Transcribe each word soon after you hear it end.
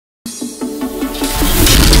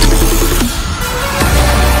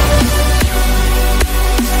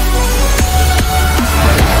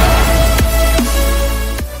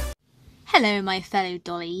Hello my fellow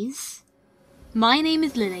dollies. My name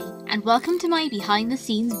is Lily and welcome to my behind the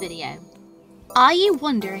scenes video. Are you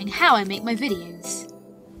wondering how I make my videos?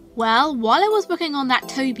 Well, while I was working on that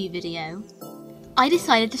Toby video, I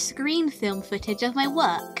decided to screen film footage of my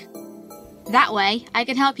work. That way I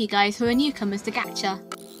can help you guys who are newcomers to Gacha.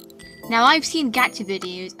 Now I've seen Gacha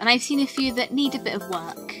videos and I've seen a few that need a bit of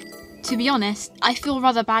work. To be honest, I feel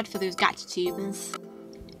rather bad for those Gacha tubers.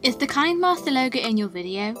 Is the Kinemaster logo in your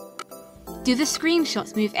video? Do the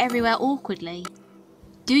screenshots move everywhere awkwardly?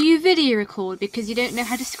 Do you video record because you don't know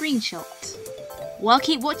how to screenshot? Well,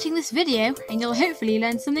 keep watching this video and you'll hopefully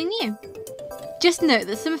learn something new. Just note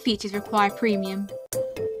that some features require premium.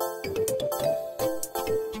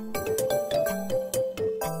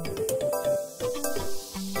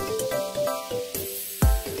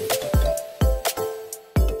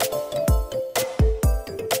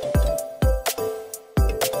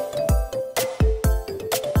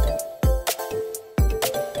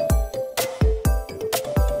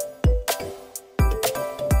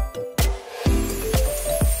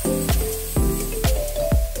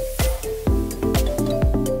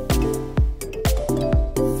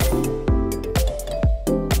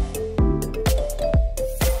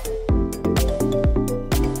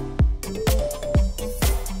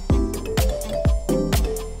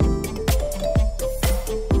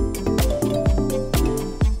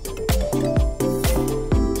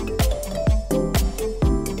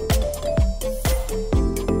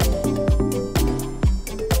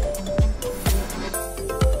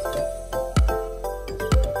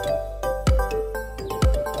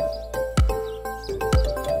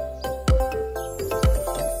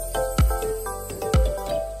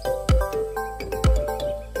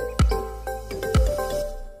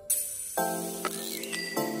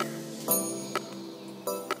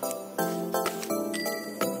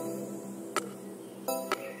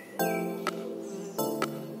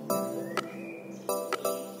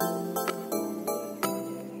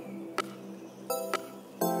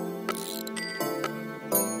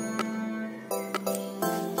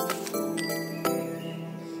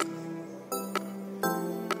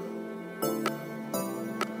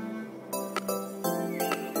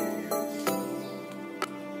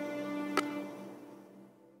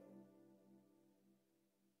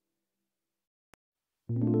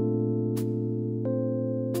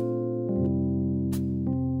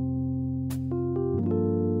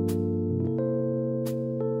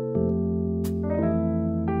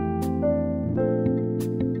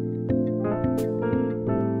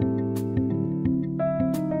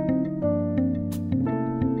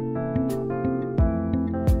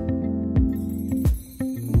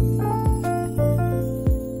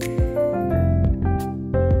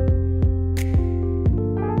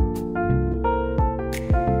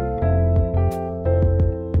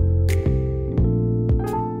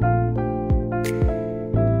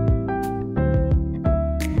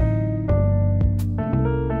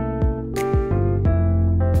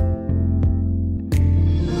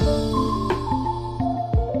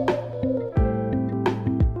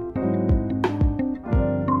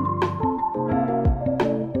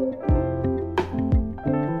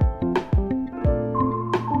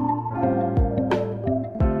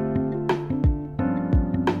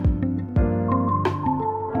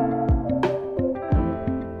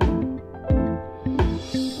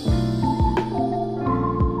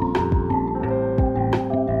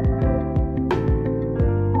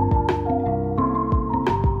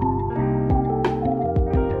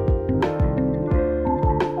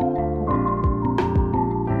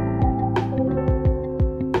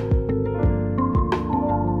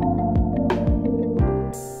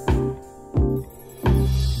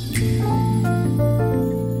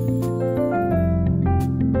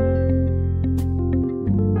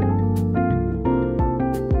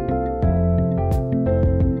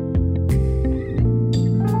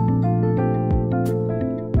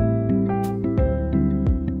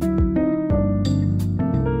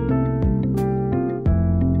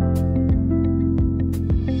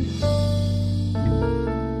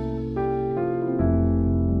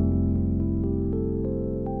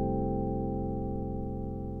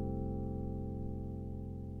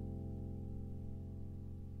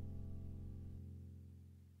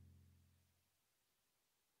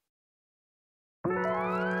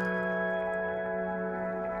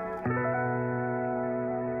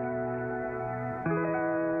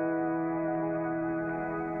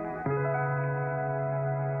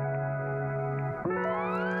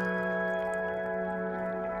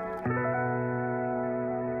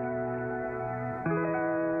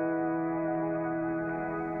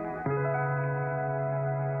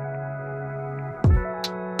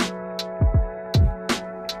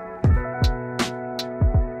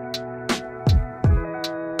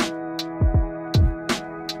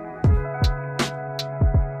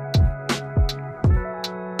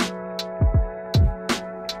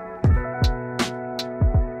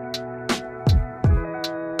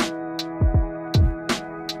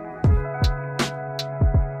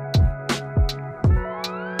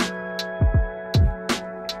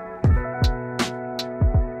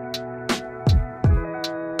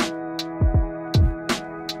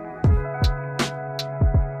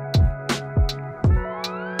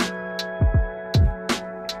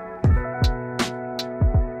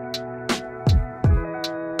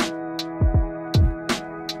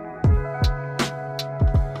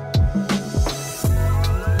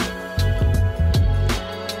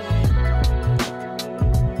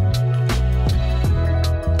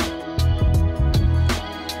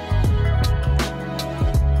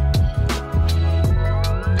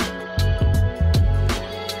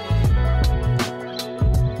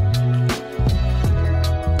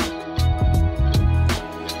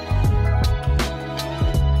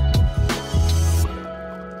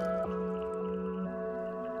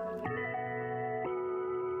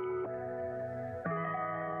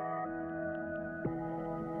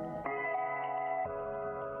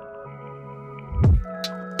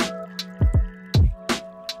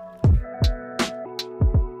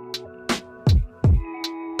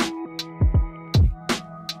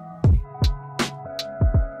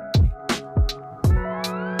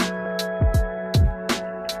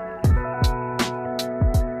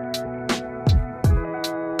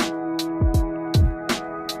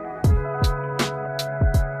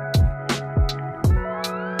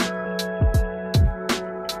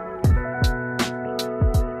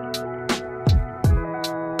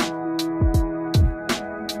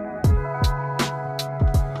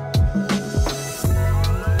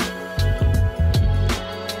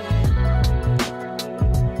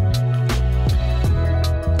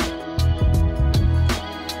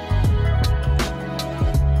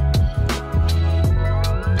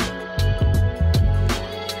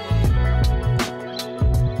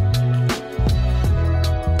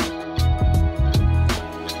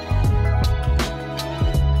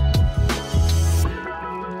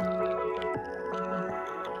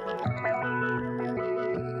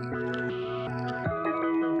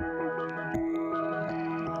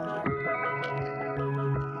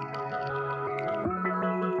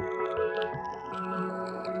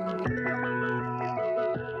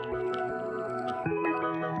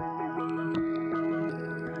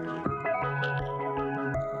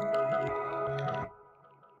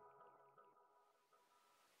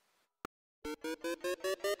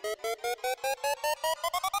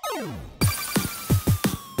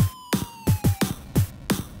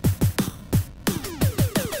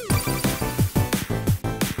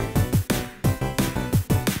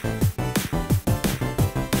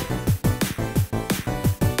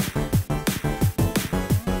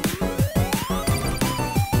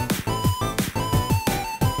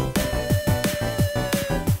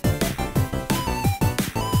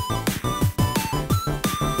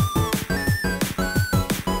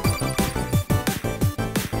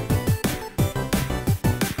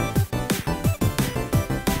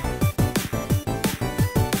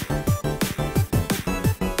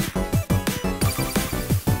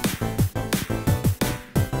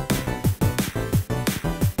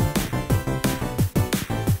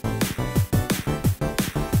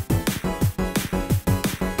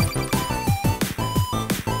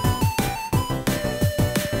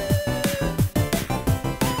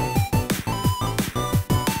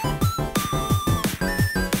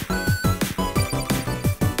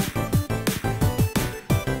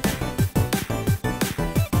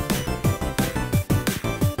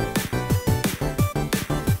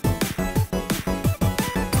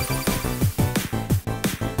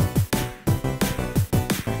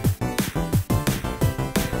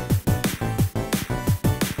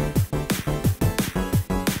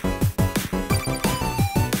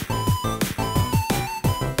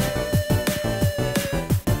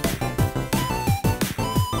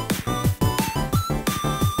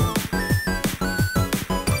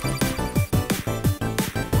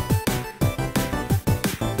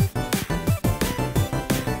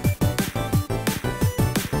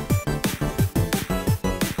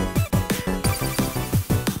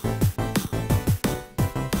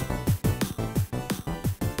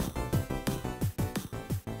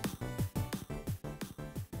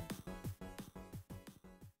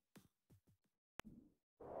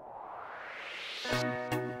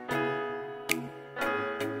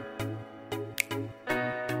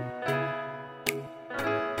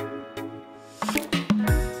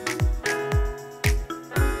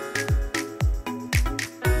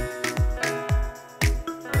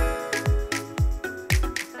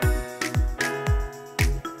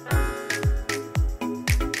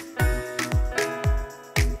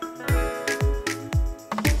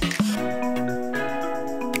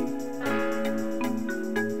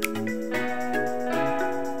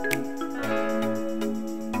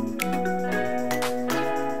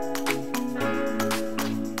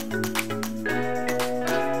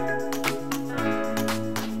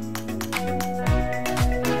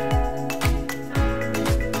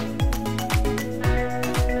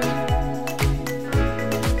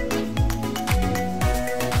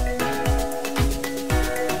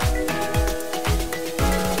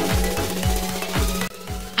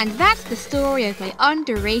 And that's the story of my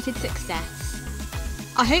underrated success.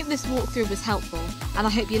 I hope this walkthrough was helpful, and I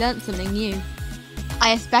hope you learnt something new.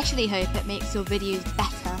 I especially hope it makes your videos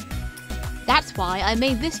better. That's why I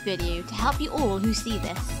made this video to help you all who see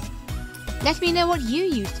this. Let me know what you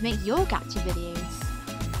use to make your gacha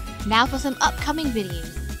videos. Now for some upcoming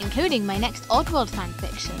videos, including my next Oddworld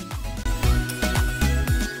fanfiction.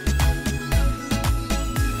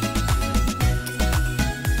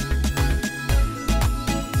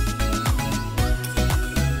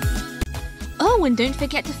 Oh, and don't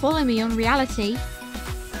forget to follow me on Reality.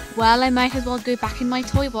 Well, I might as well go back in my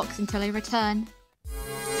toy box until I return.